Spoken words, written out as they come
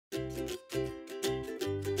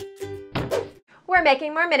We're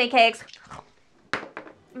making more mini cakes.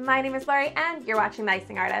 My name is Lori and you're watching The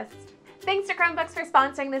Icing Artist. Thanks to Chromebooks for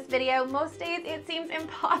sponsoring this video. Most days it seems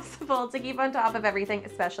impossible to keep on top of everything,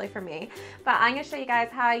 especially for me. But I'm going to show you guys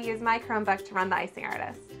how I use my Chromebook to run The Icing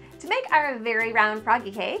Artist. To make our very round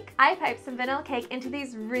froggy cake, I piped some vanilla cake into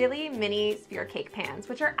these really mini sphere cake pans,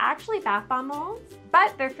 which are actually bath bomb molds,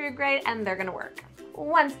 but they're food grade and they're gonna work.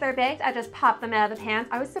 Once they're baked, I just pop them out of the pans.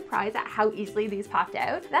 I was surprised at how easily these popped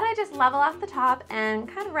out. Then I just level off the top and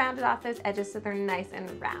kind of rounded off those edges so they're nice and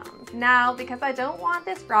round. Now, because I don't want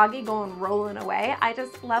this froggy going rolling away, I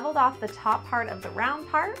just leveled off the top part of the round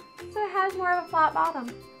part so it has more of a flat bottom.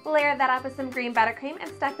 Layered that up with some green buttercream and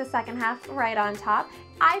stuck the second half right on top.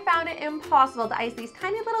 I found it impossible to ice these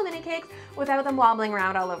tiny little mini cakes without them wobbling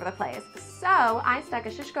around all over the place. So I stuck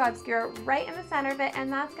a shish kebab skewer right in the center of it,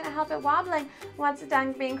 and that's gonna help it wobbling. Once it's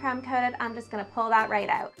done being crumb coated, I'm just gonna pull that right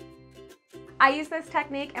out. I used this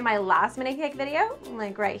technique in my last mini cake video,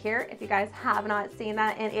 link right here if you guys have not seen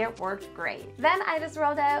that, and it worked great. Then I just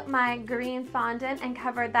rolled out my green fondant and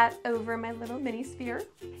covered that over my little mini sphere.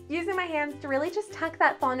 Using my hands to really just tuck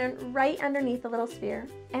that fondant right underneath the little sphere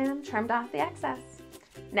and trimmed off the excess.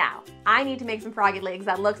 Now, I need to make some froggy legs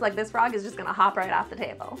that looks like this frog is just gonna hop right off the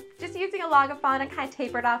table. Just using a log of fondant, kind of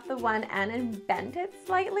tapered off the one end and bent it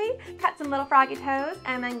slightly, cut some little froggy toes,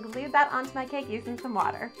 and then glued that onto my cake using some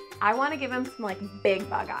water. I wanna give him some like big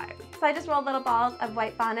bug eyes. So I just rolled little balls of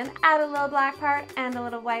white fondant, added a little black part and a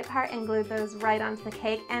little white part, and glued those right onto the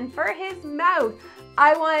cake. And for his mouth,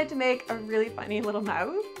 I wanted to make a really funny little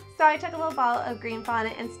mouth. So I took a little ball of green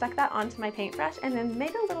fondant and stuck that onto my paintbrush and then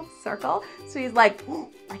made a little circle. So he's like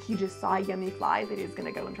he just saw a yummy fly that he's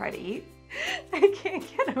gonna go and try to eat. I can't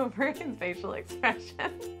get over his facial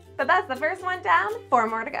expression. But that's the first one down, 4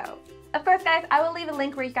 more to go. Of course, guys, I will leave a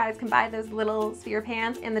link where you guys can buy those little sphere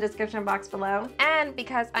pans in the description box below. And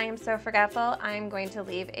because I am so forgetful, I'm going to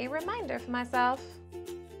leave a reminder for myself.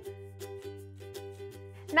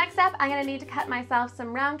 Next up, I'm gonna need to cut myself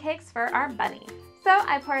some round cakes for our bunny. So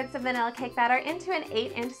I poured some vanilla cake batter into an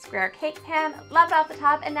 8-inch square cake pan, leveled off the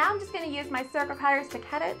top, and now I'm just gonna use my circle cutters to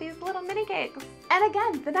cut out these little mini cakes. And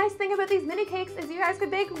again, the nice thing about these mini cakes is you guys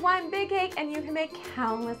could bake one big cake and you can make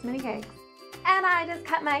countless mini cakes. And I just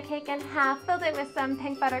cut my cake in half, filled it with some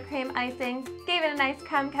pink buttercream icing, gave it a nice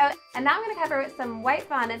crumb coat, and now I'm gonna cover it with some white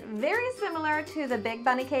fondant, very similar to the big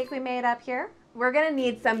bunny cake we made up here. We're gonna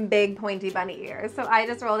need some big pointy bunny ears. So I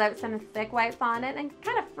just rolled out some thick white fondant and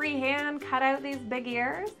kind of freehand cut out these big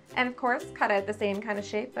ears. And of course, cut out the same kind of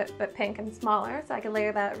shape, but pink and smaller, so I could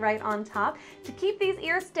layer that right on top. To keep these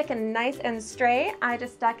ears sticking nice and straight, I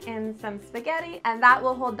just stuck in some spaghetti, and that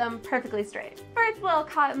will hold them perfectly straight. For its little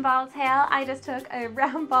cotton ball tail, I just took a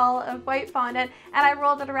round ball of white fondant and I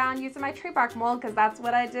rolled it around using my tree bark mold, because that's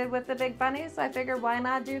what I did with the big bunny, so I figured why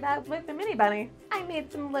not do that with the mini bunny. I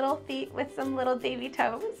made some little feet with some little baby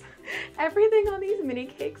toes. Everything on these mini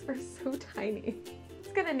cakes are so tiny.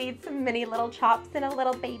 It's gonna need some mini little chops and a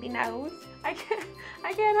little baby nose. I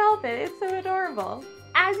can't help it, it's so adorable.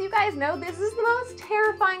 As you guys know, this is the most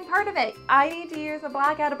terrifying part of it. I need to use a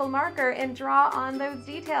black edible marker and draw on those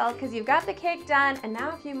details, because you've got the cake done, and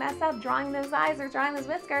now if you mess up drawing those eyes or drawing those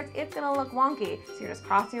whiskers, it's gonna look wonky. So you're just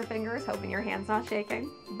crossing your fingers, hoping your hand's not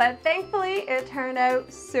shaking. But thankfully, it turned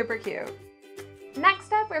out super cute.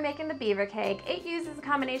 Next up, we're making the beaver cake. It uses a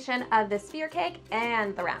combination of the sphere cake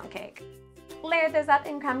and the round cake. Layered those up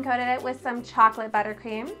and crumb coated it with some chocolate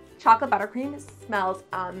buttercream. Chocolate buttercream smells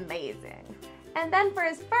amazing. And then for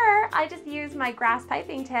his fur, I just used my grass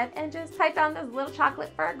piping tip and just piped on this little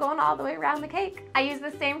chocolate fur going all the way around the cake. I used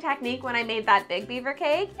the same technique when I made that big beaver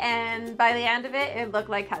cake, and by the end of it, it looked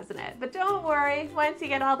like Cousin It. But don't worry, once you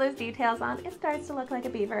get all those details on, it starts to look like a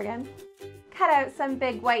beaver again. Cut out some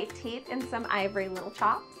big white teeth and some ivory little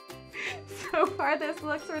chops. So far this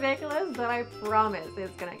looks ridiculous, but I promise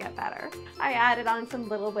it's gonna get better. I added on some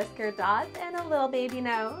little whisker dots and a little baby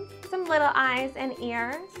nose, some little eyes and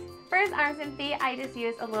ears. For his arms and feet, I just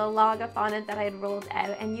used a little log of fondant that I had rolled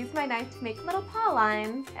out and used my knife to make little paw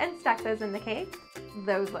lines and stuck those in the cake.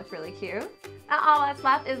 Those look really cute. Now all that's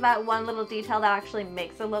left is that one little detail that actually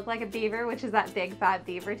makes it look like a beaver, which is that big fat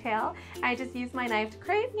beaver tail. I just used my knife to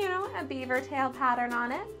create, a beaver tail pattern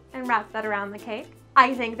on it and wrap that around the cake.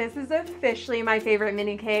 I think this is officially my favorite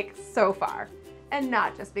mini cake so far, and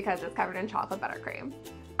not just because it's covered in chocolate buttercream.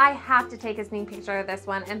 I have to take a sneak picture of this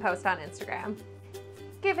one and post on Instagram.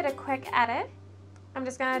 Give it a quick edit. I'm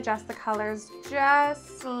just gonna adjust the colors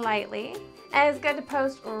just slightly, and it's good to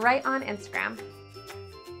post right on Instagram.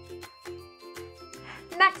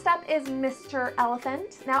 Next up is Mr.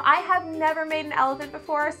 Elephant. Now I have never made an elephant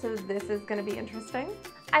before, so this is gonna be interesting.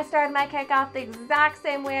 I started my cake off the exact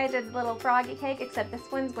same way I did the little froggy cake, except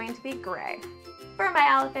this one's going to be gray. For my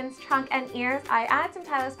elephant's trunk and ears, I added some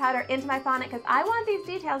Cutest powder into my fondant because I want these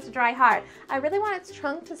details to dry hard. I really want its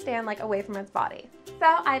trunk to stand like away from its body. So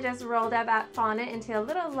I just rolled out that fondant into a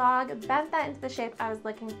little log, bent that into the shape I was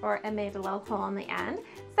looking for, and made a little hole in the end.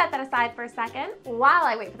 Set that aside for a second. While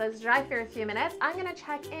I wait for those to dry for a few minutes, I'm going to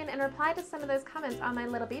check in and reply to some of those comments on my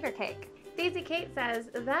little beaver cake. Daisy Kate says,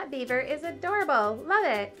 "That beaver is adorable. Love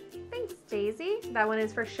it." Thanks, Daisy. That one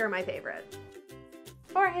is for sure my favorite.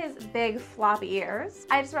 For his big floppy ears,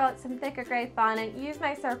 I just roll out some thicker gray fondant, use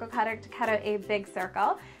my circle cutter to cut out a big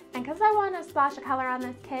circle, and because I want a splash of color on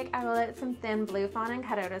this cake, I rolled out some thin blue fondant,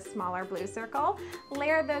 cut out a smaller blue circle,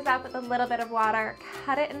 layered those up with a little bit of water,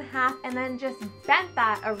 cut it in half, and then just bent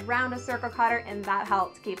that around a circle cutter, and that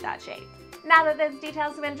helped keep that shape. Now that those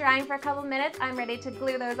details have been drying for a couple minutes, I'm ready to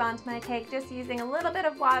glue those onto my cake just using a little bit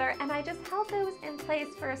of water, and I just held those in place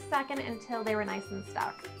for a second until they were nice and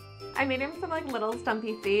stuck. I made him some like little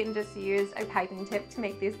stumpy feet and just used a piping tip to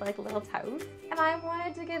make these like little toes. And I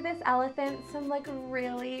wanted to give this elephant some like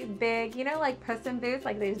really big, you know, like Puss in Boots,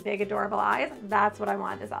 like these big adorable eyes. That's what I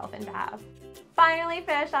wanted this elephant to have. Finally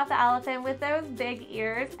finished off the elephant with those big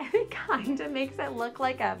ears, and it kind of makes it look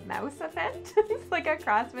like a mouse-elephant. It's like a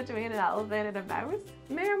cross between an elephant and a mouse.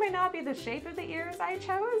 May or may not be the shape of the ears I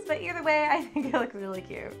chose, but either way, I think it looks really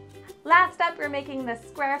cute. Last up, we're making the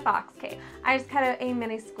square fox cake. I just cut out a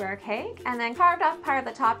mini square cake and then carved off part of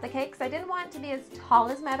the top of the cake because I didn't want it to be as tall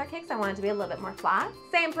as my other cakes. I wanted it to be a little bit more flat.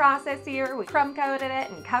 Same process here. We crumb coated it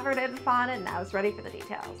and covered it in fondant, and now it's ready for the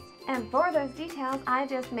details. And for those details, I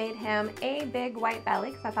just made him a big white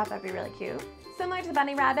belly because I thought that'd be really cute. Similar to the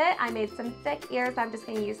bunny rabbit, I made some thick ears. I'm just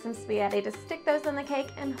going to use some spaghetti to stick those in the cake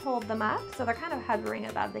and hold them up so they're kind of hovering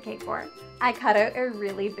above the cake board. I cut out a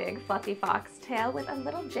really big fluffy fox tail with a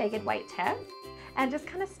little jagged white tip and just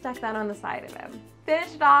kind of stuck that on the side of him.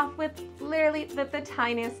 Finished off with literally the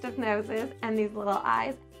tiniest of noses and these little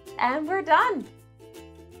eyes, and we're done.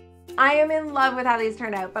 I am in love with how these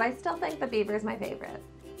turned out, but I still think the beaver is my favorite.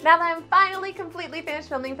 Now that I'm finally completely finished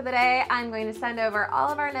filming for the day, I'm going to send over all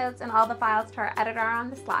of our notes and all the files to our editor on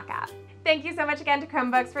the Slack app. Thank you so much again to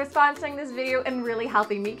Chromebooks for sponsoring this video and really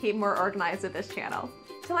helping me keep more organized with this channel.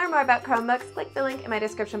 To learn more about Chromebooks, click the link in my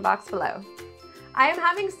description box below. I am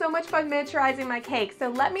having so much fun miniaturizing my cake, so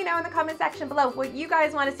let me know in the comment section below what you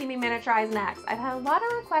guys want to see me miniaturize next. I've had a lot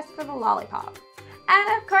of requests for the lollipop.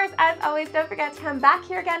 And of course, as always, don't forget to come back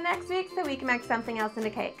here again next week so we can make something else into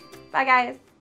cake. Bye guys!